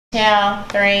2,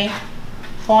 3,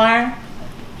 4,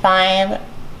 5,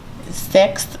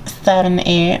 6, 7,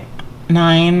 8,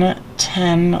 9,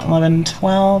 10, 11,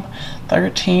 12,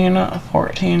 13,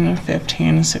 14,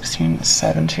 15, 16,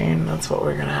 17. That's what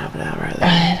we're gonna have it at right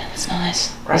there. It's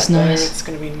nice. Right it's there, nice. it's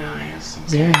gonna be nice.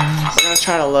 Okay. Very nice. We're gonna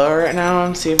try to lower it now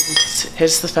and see if it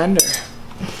hits the fender.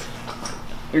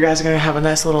 You guys are gonna have a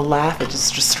nice little laugh. It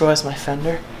just destroys my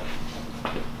fender.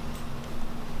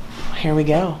 Here we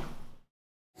go.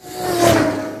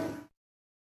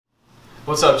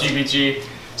 What's up, GBG?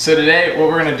 So today what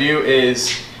we're gonna do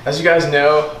is, as you guys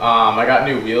know, I got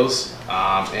new wheels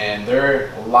and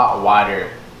they're a lot wider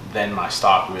than my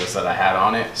stock wheels that I had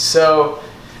on it. So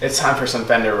it's time for some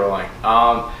fender rolling.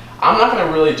 I'm not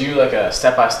gonna really do like a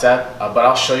step-by-step, but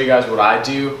I'll show you guys what I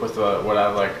do with what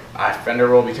I fender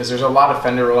roll, because there's a lot of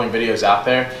fender rolling videos out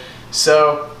there.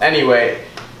 So anyway,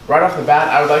 right off the bat,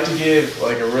 I would like to give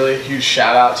like a really huge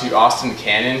shout out to Austin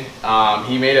Cannon.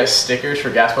 He made us stickers for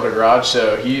GasPedalGarage,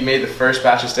 so he made the first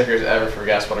batch of stickers ever for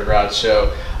GasPedalGarage.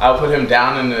 So I'll put him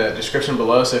down in the description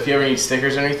below, so if you ever need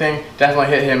stickers or anything, definitely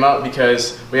hit him up,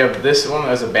 because we have this one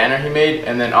as a banner he made,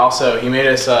 and then also he made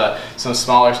us some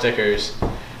smaller stickers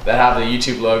that have the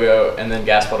YouTube logo and then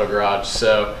GasPedalGarage.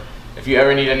 So if you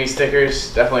ever need any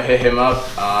stickers, definitely hit him up.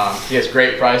 He has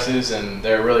great prices and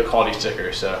they're really quality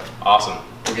stickers, so awesome.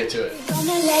 We'll get to it.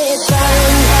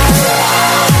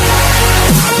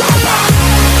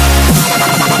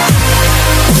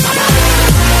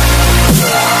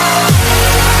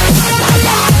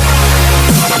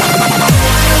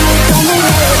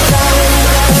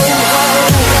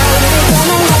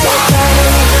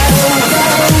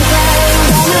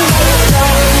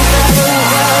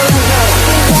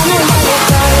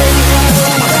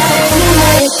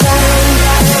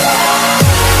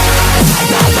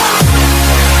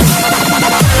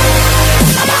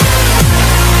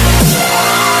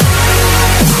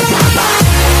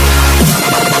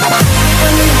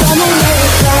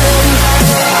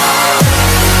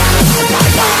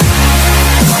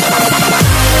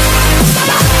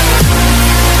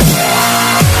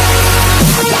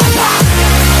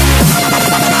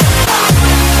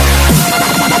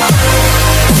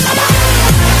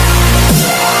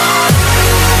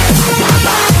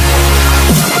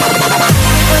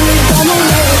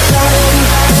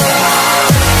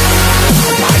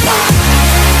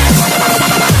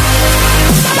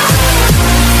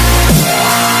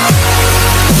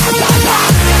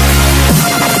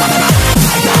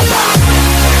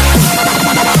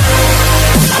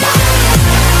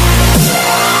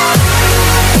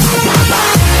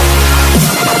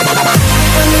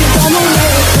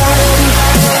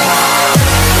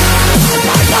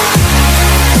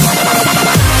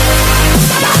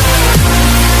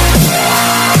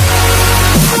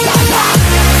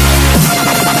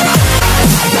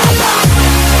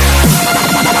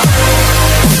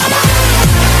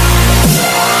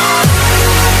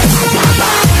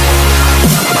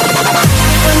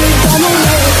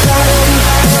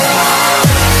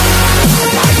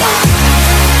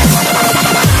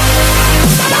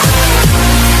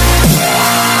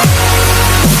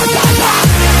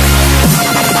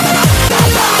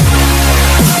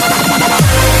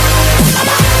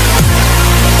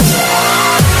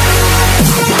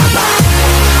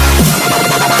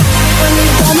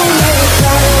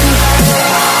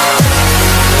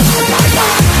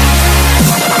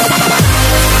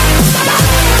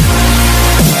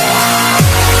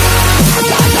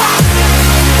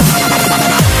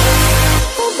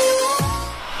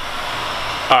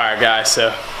 Guys,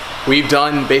 so we've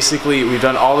done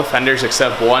all the fenders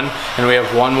except one, and we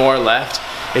have one more left.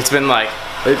 It's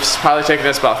probably taken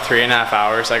us about 3.5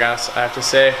 hours, I guess I have to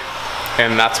say,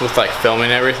 and that's with like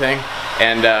filming everything.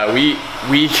 And we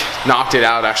knocked it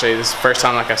out. Actually, this is the first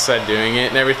time, like I said, doing it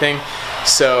and everything.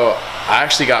 So I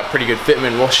actually got pretty good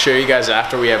fitment. We'll show you guys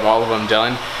after we have all of them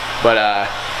done. But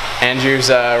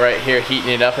Andrew's right here heating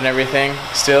it up and everything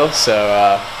still.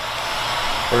 So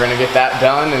we're gonna get that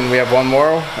done, and we have one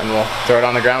more, and we'll throw it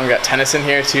on the ground. We got Tennyson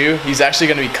here too. He's actually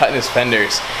gonna be cutting his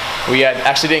fenders. We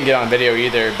actually didn't get on video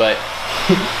either, but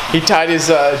he tied his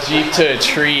Jeep to a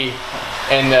tree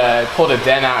and pulled a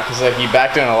dent out because he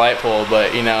backed in a light pole.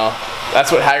 But you know,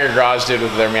 that's what Hager Garage did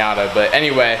with their Miata. But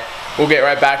anyway, we'll get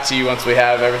right back to you once we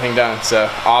have everything done. So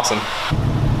awesome.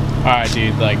 All right,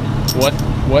 dude. Like what?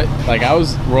 Like I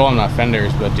was rolling my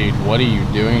fenders, but dude, what are you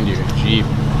doing to your Jeep?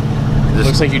 It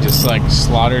looks like you just like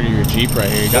slaughtered your Jeep right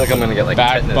here. You got like I'm gonna get like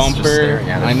back bumper.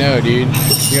 I know, dude.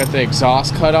 You got the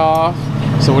exhaust cut off.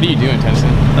 So what are you doing, Tennyson?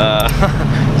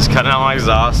 Just cutting out my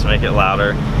exhaust to make it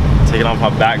louder. Taking off my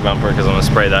back bumper because I'm gonna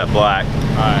spray that black.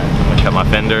 Alright. I'm gonna cut my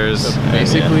fenders. So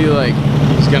basically, like,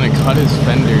 you he's gonna cut his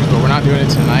fenders, but we're not doing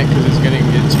it tonight because it's gonna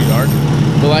get too dark.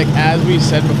 But like as we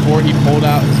said before, he pulled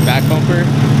out his back bumper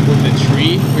with the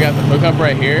tree. We got the hookup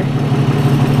right here.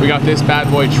 We got this bad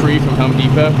boy tree from Home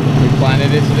Depot. We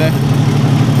planted it today.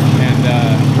 And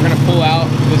we're gonna pull out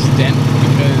this dent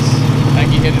because I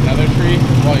think he hit another tree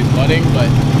while he's mudding, but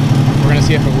we're gonna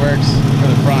see if it works for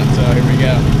the front, so here we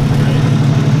go.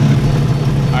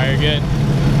 All right, you're good.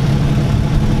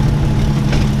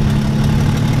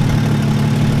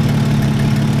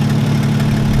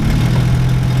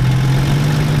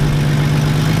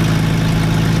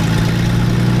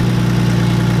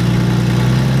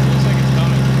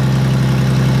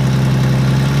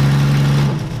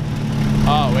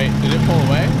 Did it pull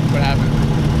away? What happened?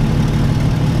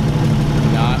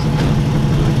 Not.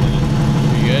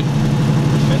 You good?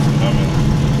 It's coming.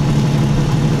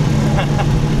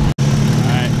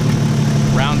 Alright.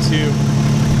 Round 2.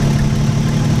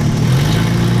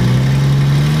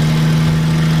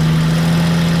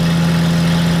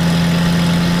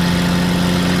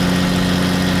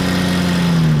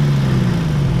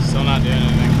 Still not doing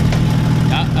anything.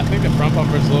 I think the front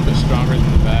bumper is a little bit stronger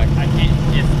than the back. I can't,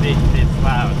 it's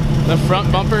loud. The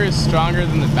front bumper is stronger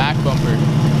than the back bumper.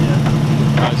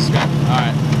 Yeah. Oh, scrap.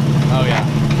 Alright. Oh, yeah.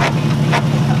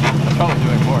 That's probably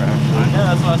doing more, actually.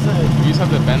 Yeah, that's what I said. You just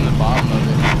have to bend the bottom of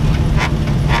it.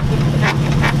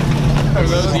 For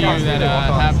those of you that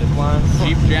have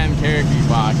Jeep Grand Cherokee,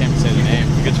 wow, I can't even say the name.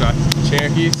 Good try.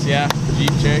 Cherokees, yeah.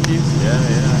 Jeep Cherokees. Yeah,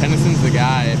 yeah. Tennyson's the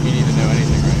guy if you need to know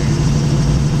anything right here.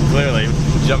 Clearly,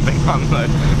 jumping on the...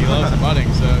 He loves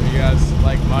mudding, so if you guys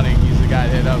like mudding, he's the guy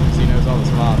to hit up because he knows all the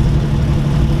spots.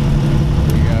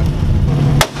 Here you go.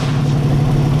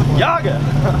 Yaga!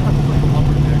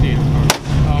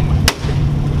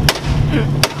 Dude.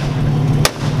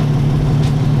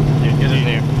 Dude, get in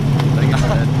here.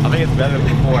 I think it's better than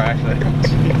before, actually.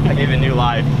 I gave it new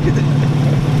life.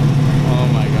 Oh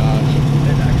my gosh.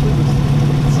 It actually was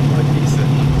somewhat decent.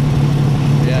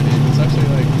 Yeah, dude, it's actually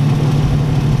like...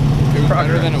 It was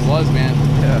better than it was, man.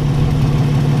 Yeah.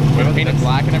 With painted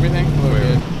black and everything.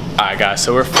 Good. Alright guys,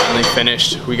 so we're finally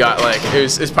finished. We got like,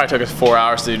 it probably took us 4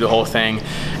 hours to do the whole thing,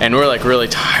 and we're like really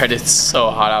tired. It's so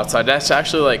hot outside. That's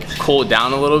actually like cooled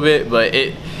down a little bit, but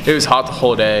it was hot the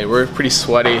whole day. We're pretty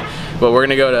sweaty, but we're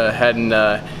gonna go ahead and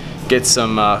get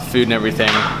some food and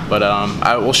everything. But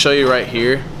I will show you right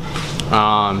here.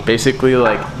 Basically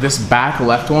like this back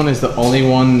left one is the only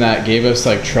one that gave us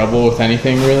like trouble with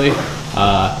anything really.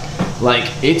 Like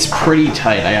it's pretty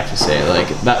tight, I have to say. Like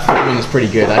that fitment is pretty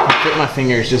good. I can fit my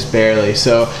fingers just barely.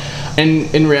 So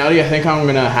in reality, I think I'm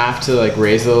gonna have to like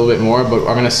raise it a little bit more, but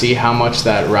I'm gonna see how much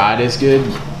that ride is good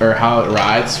or how it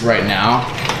rides right now.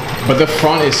 But the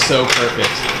front is so perfect.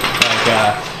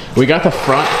 Like we got the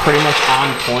front pretty much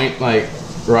on point like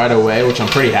right away, which I'm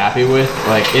pretty happy with.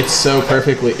 Like it's so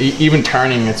perfectly, even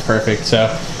turning it's perfect.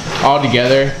 So all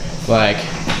together, like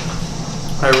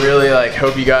I really like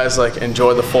hope you guys like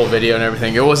enjoy the full video and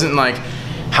everything. It wasn't like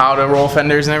how to roll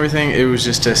fenders and everything. It was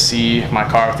just to see my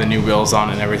car with the new wheels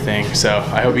on and everything. So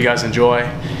I hope you guys enjoy,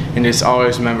 and just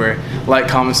always remember, like,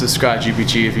 comment, subscribe,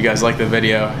 GPG if you guys like the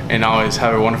video, and always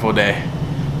have a wonderful day.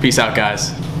 Peace out,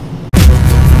 guys.